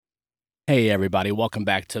Hey, everybody. Welcome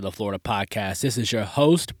back to the Florida Podcast. This is your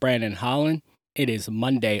host, Brandon Holland. It is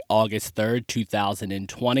Monday, August 3rd,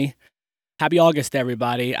 2020. Happy August,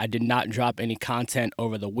 everybody. I did not drop any content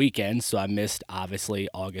over the weekend, so I missed, obviously,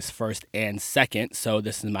 August 1st and 2nd. So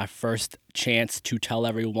this is my first chance to tell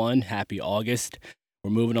everyone happy August.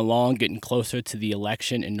 We're moving along, getting closer to the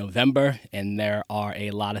election in November, and there are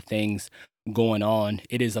a lot of things going on.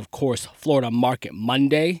 It is, of course, Florida Market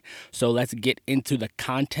Monday. So let's get into the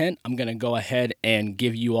content. I'm going to go ahead and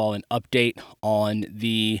give you all an update on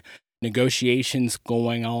the negotiations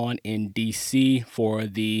going on in DC for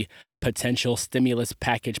the potential stimulus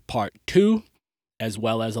package part 2, as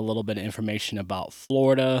well as a little bit of information about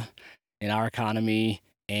Florida and our economy.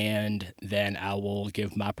 And then I will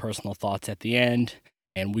give my personal thoughts at the end,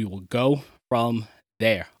 and we will go from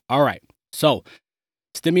there. All right. So,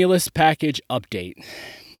 stimulus package update.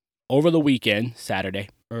 Over the weekend, it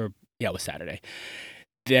was Saturday,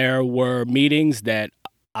 there were meetings that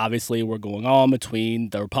obviously were going on between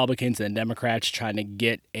the Republicans and Democrats trying to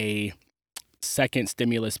get a second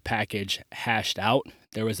stimulus package hashed out.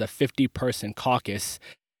 There was a 50-person caucus,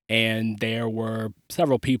 and there were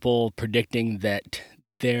several people predicting that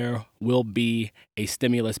there will be a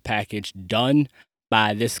stimulus package done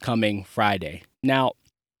by this coming Friday. Now,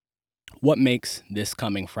 what makes this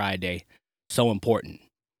coming Friday so important?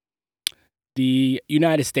 The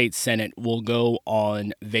United States Senate will go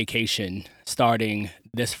on vacation starting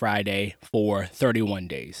this Friday for 31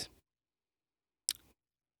 days.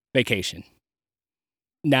 Vacation.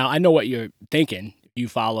 Now, I know what you're thinking. If you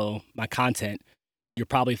follow my content, you're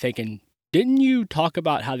probably thinking, didn't you talk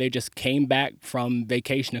about how they just came back from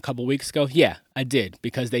vacation a couple weeks ago? Yeah, I did,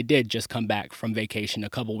 because they did just come back from vacation a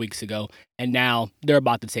couple weeks ago, and now they're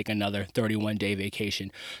about to take another 31-day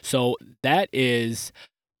vacation. So that is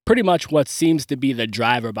pretty much what seems to be the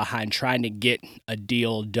driver behind trying to get a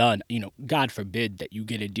deal done. God forbid that you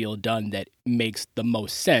get a deal done that makes the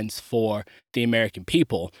most sense for the American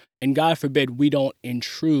people. And God forbid we don't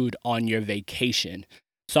intrude on your vacation.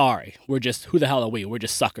 Sorry, who the hell are we? We're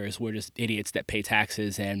just suckers. We're just idiots that pay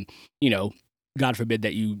taxes, and, God forbid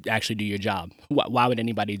that you actually do your job. Why would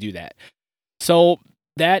anybody do that? So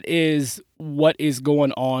that is what is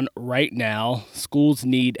going on right now. Schools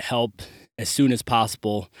need help as soon as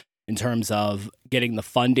possible in terms of getting the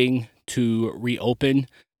funding to reopen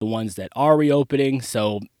the ones that are reopening.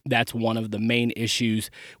 So that's one of the main issues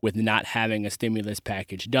with not having a stimulus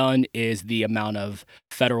package done, is the amount of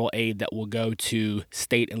federal aid that will go to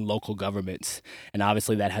state and local governments. And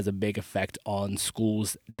obviously that has a big effect on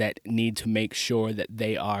schools that need to make sure that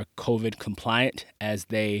they are COVID compliant as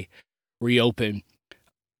they reopen.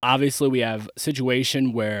 Obviously, we have a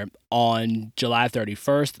situation where on July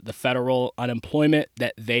 31st, the federal unemployment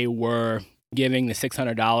that they were giving, the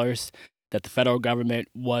 $600 that the federal government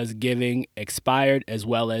was giving, expired, as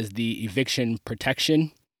well as the eviction protection.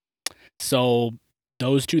 So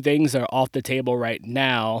those two things are off the table right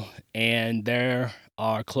now, and there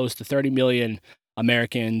are close to 30 million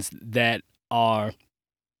Americans that are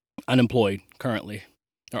unemployed currently,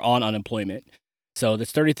 or on unemployment. So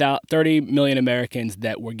there's 30 million Americans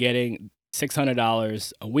that were getting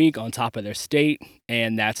 $600 a week on top of their state,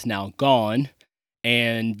 and that's now gone.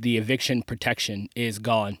 And the eviction protection is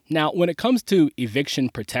gone. Now, when it comes to eviction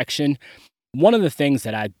protection, one of the things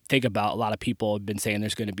that I think about, a lot of people have been saying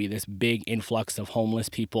there's going to be this big influx of homeless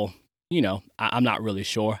people. I'm not really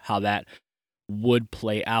sure how that would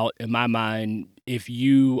play out. In my mind, if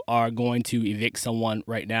you are going to evict someone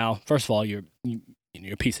right now, first of all, you're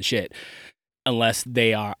a piece of shit, unless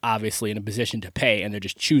they are obviously in a position to pay and they're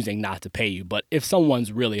just choosing not to pay you. But if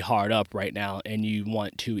someone's really hard up right now and you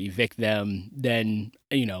want to evict them, then,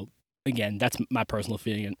 again, that's my personal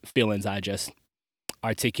feelings I just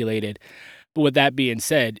articulated. But with that being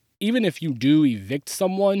said, even if you do evict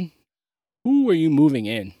someone, who are you moving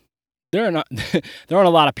in? There aren't a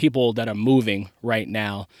lot of people that are moving right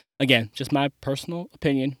now. Again, just my personal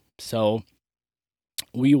opinion. So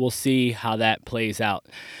we will see how that plays out.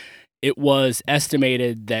 It was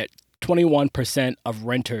estimated that 21% of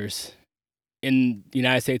renters in the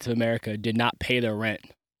United States of America did not pay their rent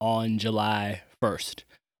on July 1st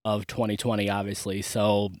of 2020, obviously.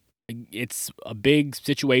 So it's a big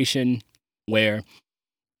situation where,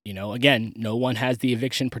 again, no one has the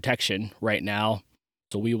eviction protection right now.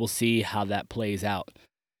 So we will see how that plays out.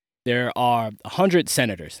 There are 100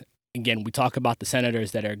 senators. Again, we talk about the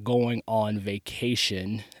senators that are going on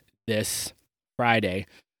vacation this Friday.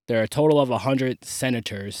 There are a total of 100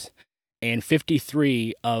 senators, and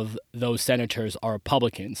 53 of those senators are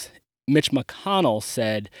Republicans. Mitch McConnell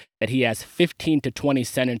said that he has 15 to 20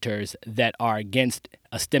 senators that are against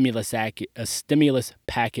a stimulus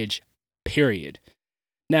package period.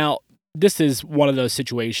 Now, this is one of those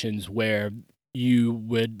situations where you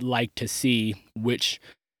would like to see which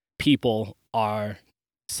people are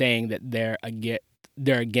saying that they're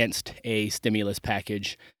against a stimulus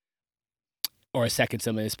package or a second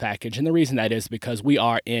stimulus package. And the reason that is because we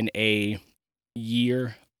are in a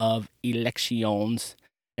year of elections.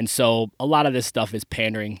 And so a lot of this stuff is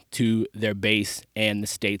pandering to their base and the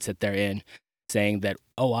states that they're in, saying that,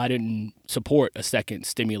 oh, I didn't support a second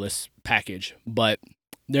stimulus package, but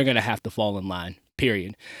they're going to have to fall in line,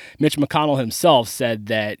 period. Mitch McConnell himself said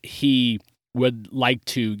that he would like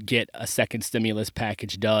to get a second stimulus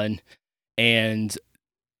package done, and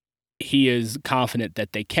he is confident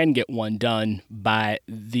that they can get one done by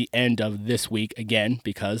the end of this week, again,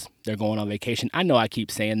 because they're going on vacation. I know I keep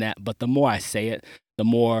saying that, but the more I say it, the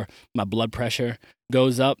more my blood pressure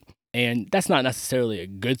goes up. And that's not necessarily a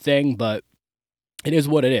good thing, but it is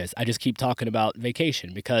what it is. I just keep talking about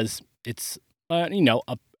vacation because it's,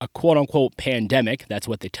 a quote unquote pandemic. That's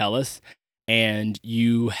what they tell us. And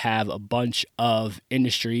you have a bunch of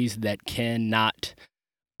industries that cannot,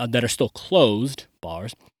 that are still closed,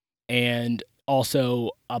 bars, and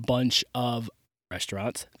also a bunch of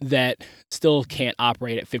restaurants that still can't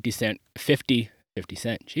operate at 50 cent.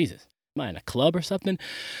 Jesus, am I in a club or something?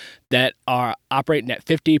 That are operating at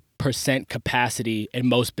 50% capacity, and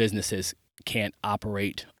most businesses can't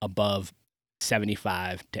operate above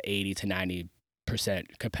 75 to 80 to 90%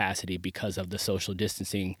 capacity because of the social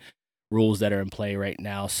distancing rules that are in play right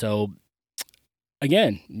now. So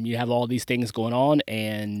again, you have all these things going on,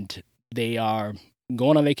 and they are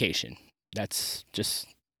going on vacation. That's just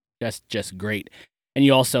great. And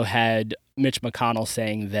you also had Mitch McConnell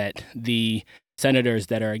saying that the senators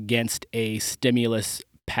that are against a stimulus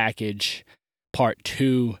package part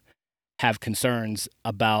 2 have concerns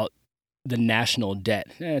about the national debt.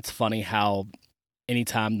 It's funny how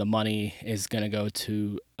anytime the money is going to go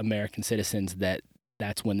to American citizens,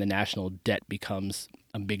 that's when the national debt becomes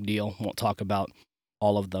a big deal. Won't talk about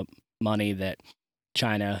all of the money that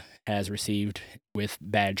China has received with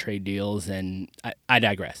bad trade deals, and I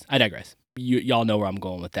digress. Y'all know where I'm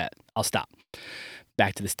going with that. I'll stop.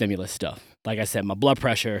 Back to the stimulus stuff. Like I said, my blood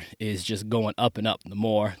pressure is just going up and up the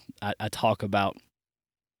more I talk about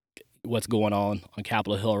what's going on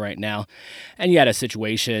Capitol Hill right now. And you had a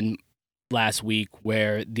situation last week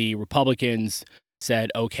where the Republicans said,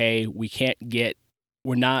 okay,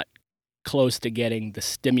 we're not close to getting the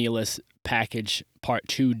stimulus package part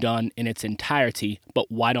 2 done in its entirety, but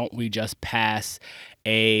why don't we just pass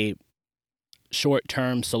a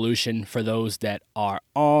short-term solution for those that are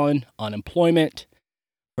on unemployment,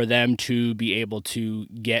 for them to be able to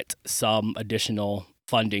get some additional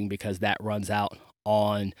funding because that runs out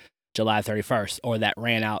on July 31st, or that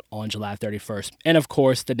ran out on July 31st. And of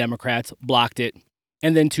course, the Democrats blocked it.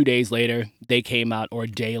 And then 2 days later, they came out, or a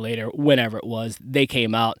day later, whenever it was, they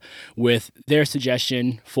came out with their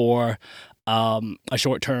suggestion for a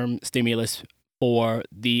short-term stimulus for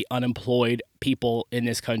the unemployed people in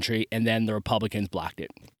this country, and then the Republicans blocked it.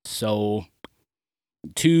 So,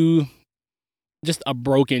 just a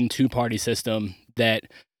broken two-party system that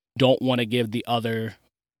don't want to give the other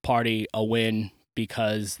party a win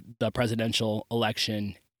because the presidential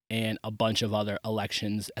election and a bunch of other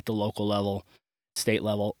elections at the local level, state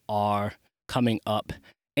level, are coming up.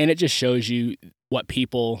 And it just shows you what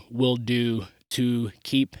people will do to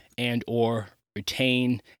keep and or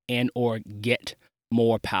retain and or get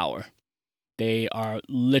more power. They are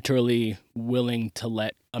literally willing to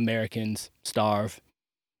let Americans starve,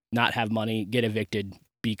 not have money, get evicted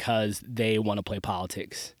because they want to play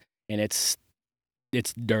politics. And it's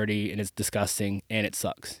dirty and it's disgusting and it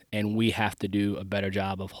sucks. And we have to do a better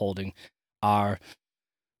job of holding our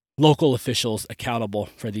local officials accountable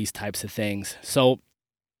for these types of things. So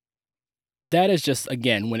that is just,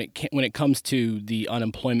 again, when it comes to the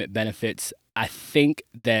unemployment benefits, I think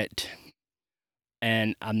that,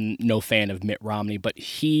 and I'm no fan of Mitt Romney, but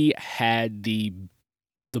he had the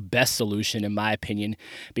best solution in my opinion,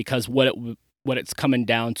 because what it's coming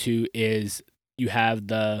down to is you have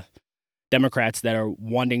the Democrats that are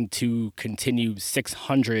wanting to continue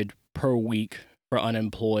 600 per week for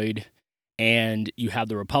unemployed, and you have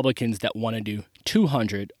the Republicans that want to do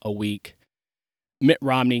 200 a week. Mitt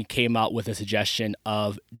Romney came out with a suggestion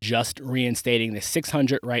of just reinstating the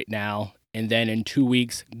 600 right now, and then in 2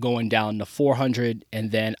 weeks going down to 400,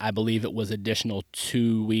 and then I believe it was additional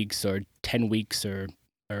 2 weeks or 10 weeks or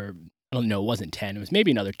I don't know, it wasn't 10, it was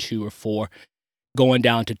maybe another 2 or 4, going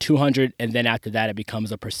down to 200, and then after that it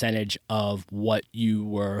becomes a percentage of what you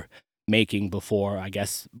were making before, I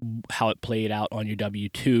guess, how it played out on your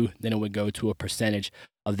W-2, then it would go to a percentage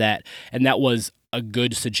of that. And that was a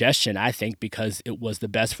good suggestion, I think, because it was the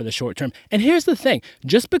best for the short term. And here's the thing,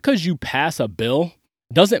 just because you pass a bill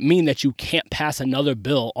doesn't mean that you can't pass another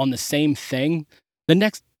bill on the same thing the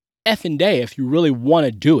next effing day if you really want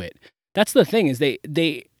to do it. That's the thing, is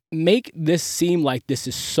they make this seem like this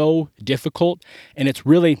is so difficult, and it's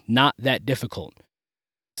really not that difficult.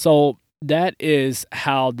 So that is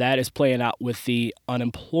how that is playing out with the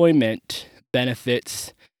unemployment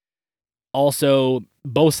benefits. Also,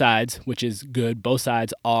 both sides, which is good, both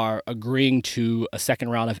sides are agreeing to a second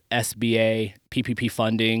round of SBA PPP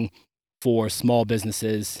funding for small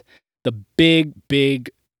businesses. The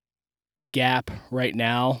big gap right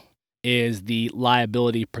now is the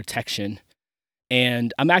liability protection.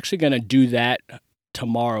 And I'm actually going to do that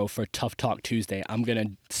tomorrow for Tough Talk Tuesday. I'm going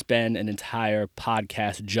to spend an entire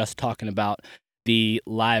podcast just talking about the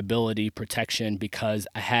liability protection because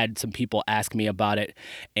I had some people ask me about it,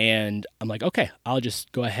 and I'm like, okay, I'll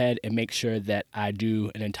just go ahead and make sure that I do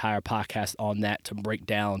an entire podcast on that to break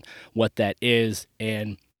down what that is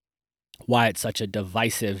and why it's such a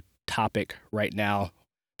divisive topic right now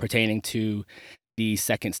pertaining to the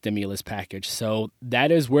second stimulus package. So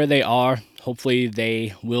that is where they are. Hopefully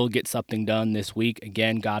they will get something done this week.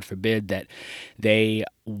 Again, God forbid that they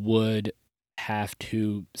would have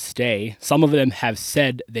to stay. Some of them have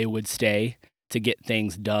said they would stay to get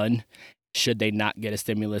things done should they not get a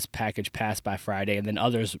stimulus package passed by Friday. And then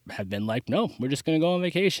others have been like, no, we're just going to go on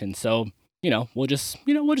vacation. So, we'll just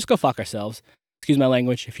go fuck ourselves. Excuse my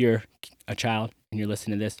language if you're a child and you're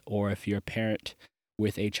listening to this, or if you're a parent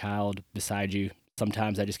with a child beside you.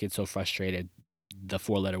 Sometimes I just get so frustrated, the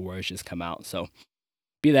 4-letter words just come out. So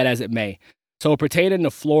be that as it may. So pertaining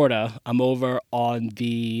to Florida, I'm over on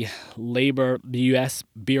the U.S.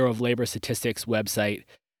 Bureau of Labor Statistics website.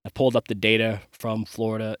 I pulled up the data from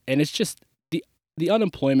Florida, and it's just the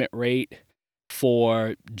unemployment rate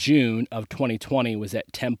for June of 2020 was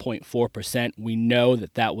at 10.4%. We know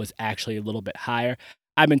that was actually a little bit higher.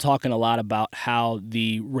 I've been talking a lot about how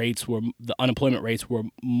the unemployment rates were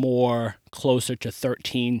more closer to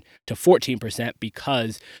 13 to 14%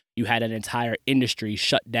 because you had an entire industry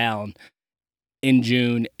shut down in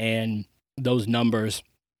June, and those numbers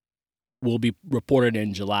will be reported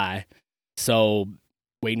in July. So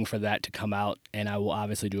waiting for that to come out, and I will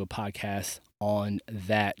obviously do a podcast on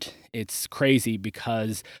that. It's crazy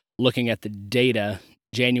because looking at the data,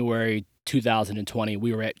 January 2020,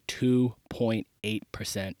 we were at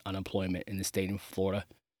 2.8% unemployment in the state of Florida.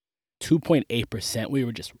 2.8%. We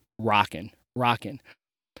were just rocking.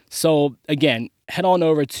 So again, head on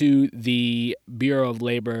over to the Bureau of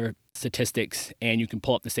Labor Statistics and you can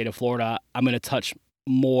pull up the state of Florida. I'm going to touch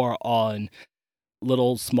more on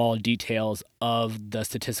little small details of the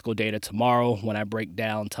statistical data tomorrow when I break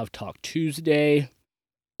down Tough Talk Tuesday.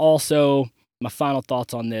 Also, my final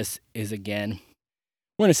thoughts on this is, again,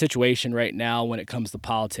 we're in a situation right now when it comes to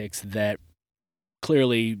politics that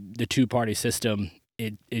clearly the two-party system,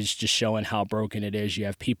 it is just showing how broken it is. You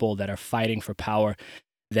have people that are fighting for power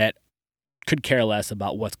that could care less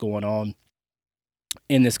about what's going on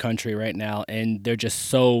in this country right now, and they're just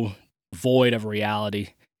so void of reality.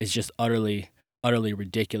 It's just utterly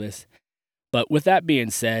ridiculous. But with that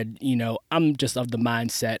being said, I'm just of the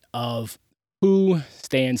mindset of who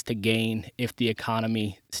stands to gain if the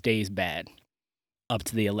economy stays bad up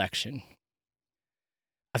to the election.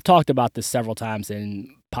 I've talked about this several times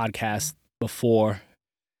in podcasts before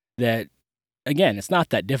that, again, it's not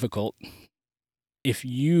that difficult. If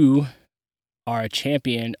you are a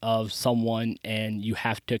champion of someone and you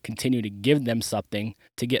have to continue to give them something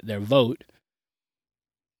to get their vote,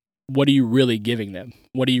 what are you really giving them?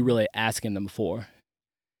 What are you really asking them for?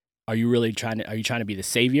 Are you trying to be the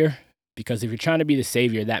savior? Because if you're trying to be the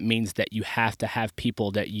savior, that means that you have to have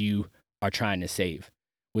people that you are trying to save,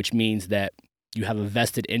 which means that you have a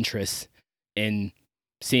vested interest in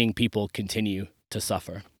seeing people continue to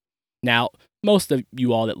suffer. Now, most of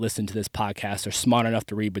you all that listen to this podcast are smart enough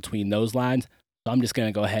to read between those lines, so I'm just going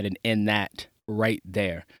to go ahead and end that right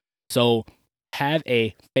there. So have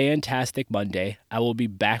a fantastic Monday. I will be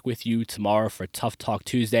back with you tomorrow for Tough Talk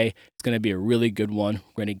Tuesday. It's going to be a really good one.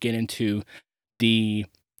 We're going to get into the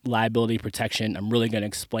liability protection. I'm really going to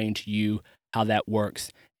explain to you how that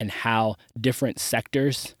works and how different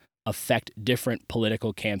sectors affect different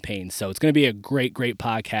political campaigns. So it's going to be a great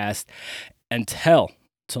podcast. Until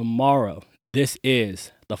tomorrow, this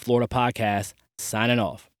is the Florida Podcast signing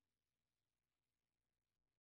off.